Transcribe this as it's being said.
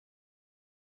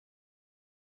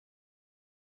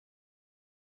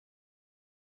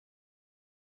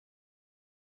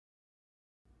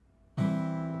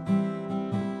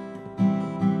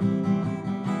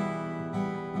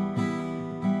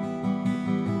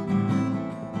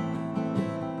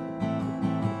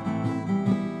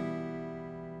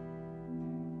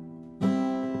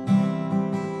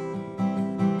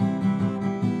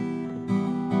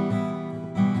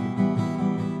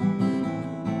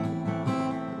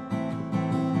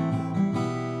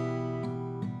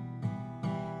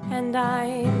and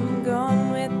I'm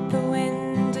gone with the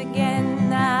wind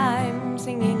again. I'm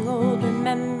singing old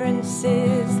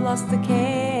remembrances, lost the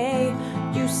K.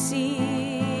 You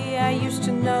see, I used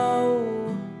to know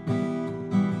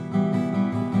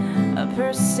a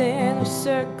person who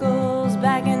circles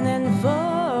back and then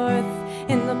forth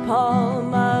in the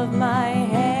palm of my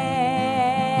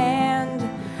hand.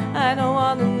 I don't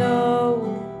want to know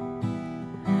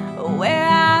where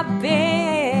I've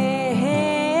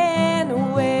been,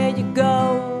 where you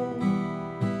go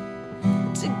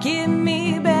to get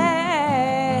me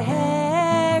back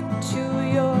to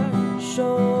your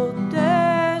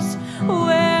shoulders,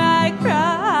 where I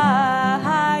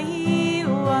cry,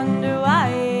 wonder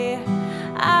why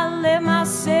I let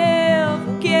myself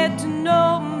get to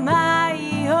know my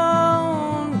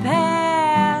own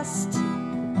past,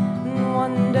 and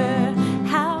wonder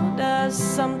how does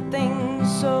something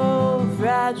so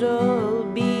fragile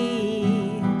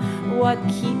be? What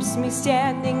keeps me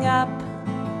standing up?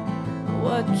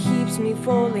 What keeps me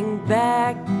falling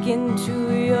back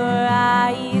into your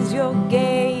eyes, your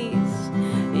gaze,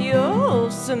 your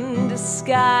wholesome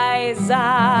disguise?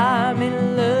 I'm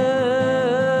in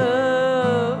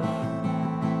love.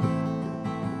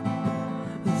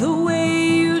 The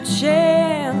way you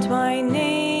chant my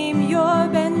name, you're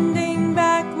bending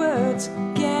backwards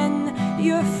again.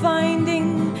 You're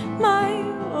finding my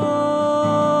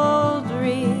old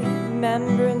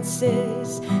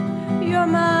remembrances. You're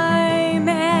my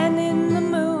man in the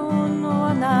moon,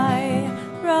 one I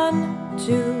run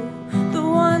to, the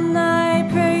one I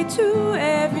pray to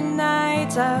every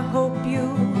night. I hope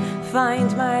you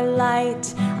find my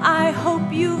light. I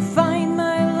hope you find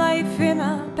my life in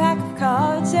a pack of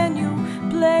cards and you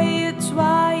play it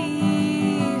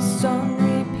twice on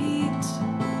repeat,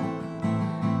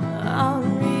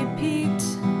 on repeat.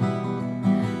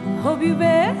 Hope you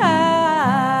bear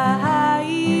high,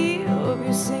 hope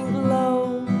you sink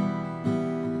low,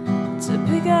 to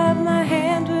pick up my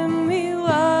hand when we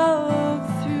walk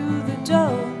through the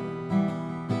door.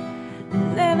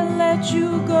 Never let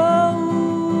you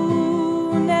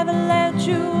go, never let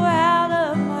you out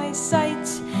of my sight,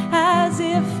 as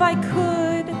if I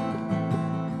could,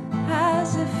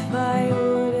 as if I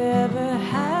would ever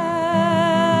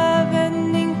have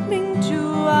an inkling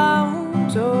to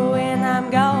want. Oh, when I'm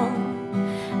gone,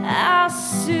 I'll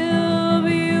still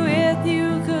be with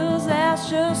you, 'cause that's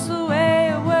just the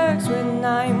way it works when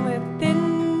I'm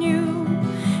within you.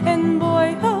 And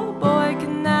boy, oh boy,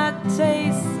 can I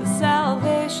taste the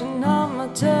salvation on my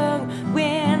tongue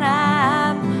when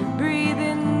I'm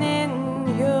breathing in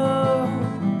your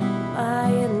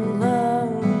iron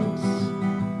lungs.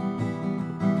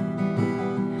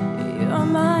 You're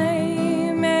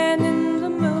my man in the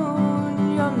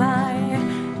moon, you're my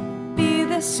be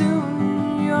there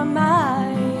soon, you're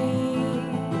my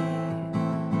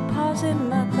pause in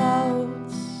my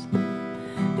thoughts.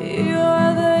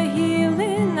 You're the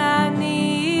healing I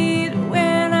need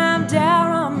when I'm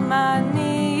down on my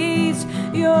knees.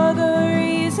 You're the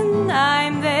reason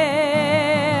I'm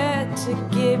there to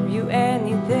give you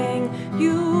anything.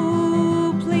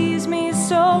 You please me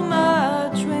so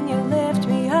much when you lift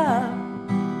me up.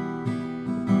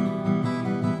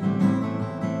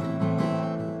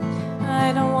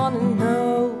 I don't want to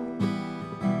know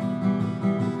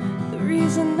the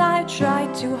reason I try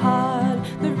too hard,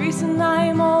 the reason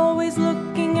I'm always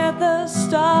looking at the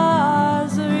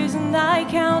stars, the reason I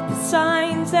count the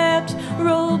signs that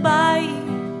roll by,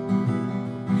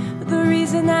 the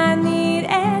reason I need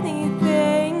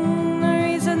anything, the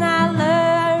reason I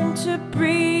learn to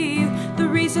breathe, the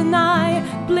reason I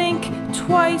blink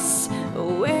twice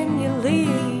when you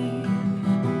leave.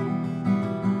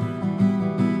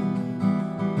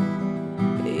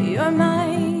 You're my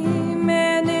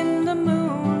man in the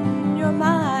moon, you're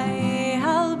my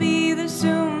I'll be there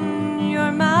soon,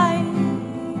 you're my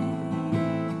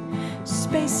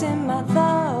space in my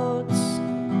thoughts,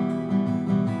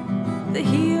 the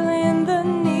healing, the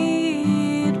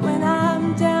need when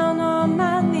I'm down on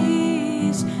my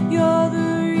knees. You're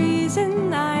the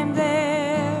reason I'm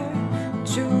there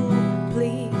to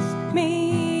please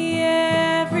me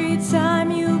every time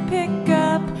you pick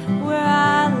up where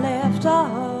I left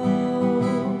off.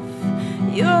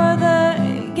 You're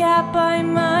the gap I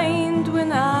mind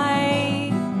when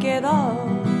I get off.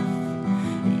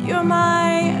 You're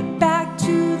my back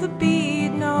to the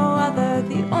beat, no other,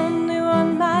 the only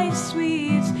one, my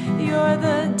sweet. You're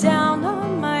the down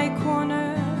on my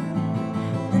corner,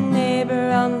 the neighbor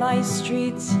on my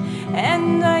street,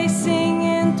 and I sing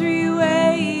in 3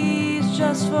 ways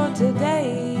just for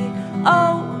today.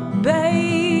 Oh,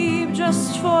 babe,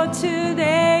 just for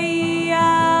today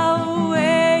I'll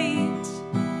wait.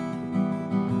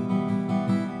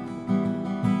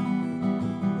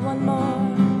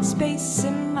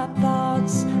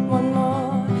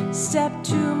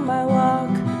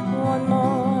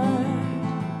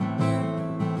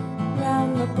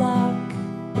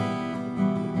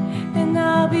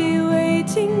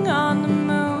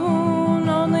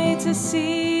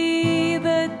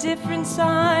 difference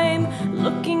I'm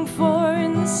looking for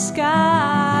in the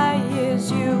sky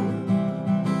is you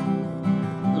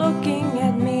looking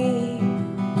at me,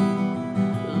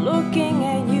 looking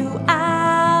at you.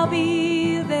 I'll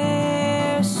be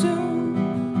there soon.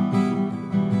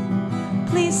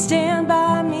 Please stand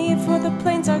by me, for the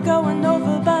planes are going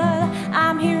over, but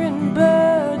I'm hearing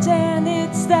birds, and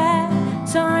it's that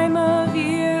time of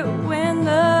year when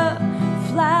the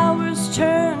flowers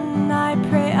turn. I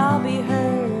pray I'll be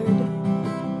heard.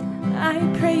 I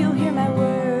pray you'll hear my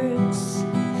words.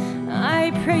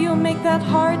 I pray you'll make that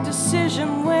hard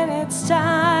decision when it's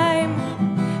time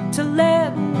to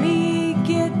let me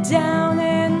get down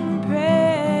and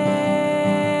pray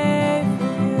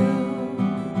for you.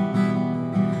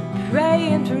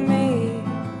 Praying for me,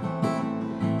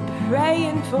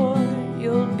 praying for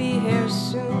you'll be here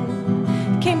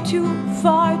soon. Came too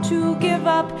far to give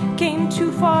up, came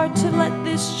too far to let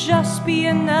this just be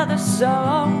another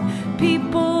song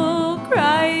people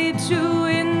cry to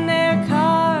in their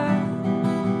car.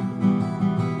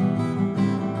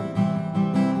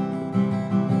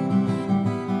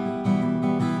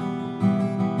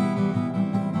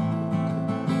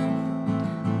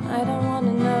 I don't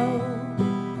wanna know.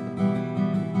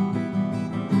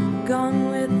 Gone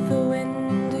with the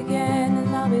wind again,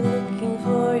 and I'll be looking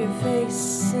for your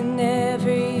face in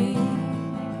every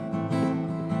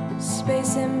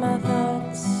space in my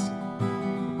thoughts.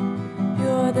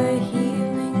 You're the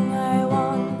healing I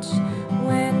want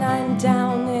when I'm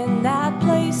down in that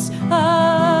place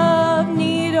of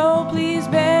need. Oh please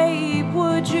babe,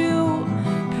 would you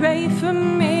pray for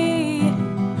me?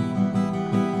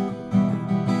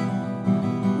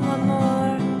 One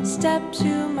more step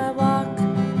to my walk,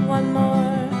 one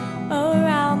more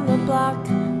around the block,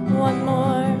 one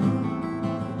more.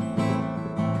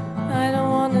 I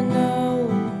don't wanna know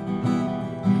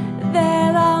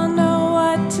that I'll know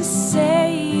what to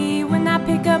say when I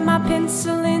pick up my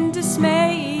pencil in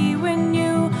dismay. When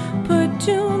you put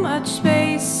too much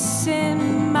space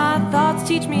in my thoughts,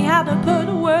 teach me how to put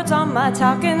words on my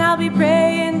talk, and I'll be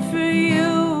praying for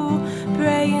you,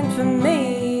 praying for me.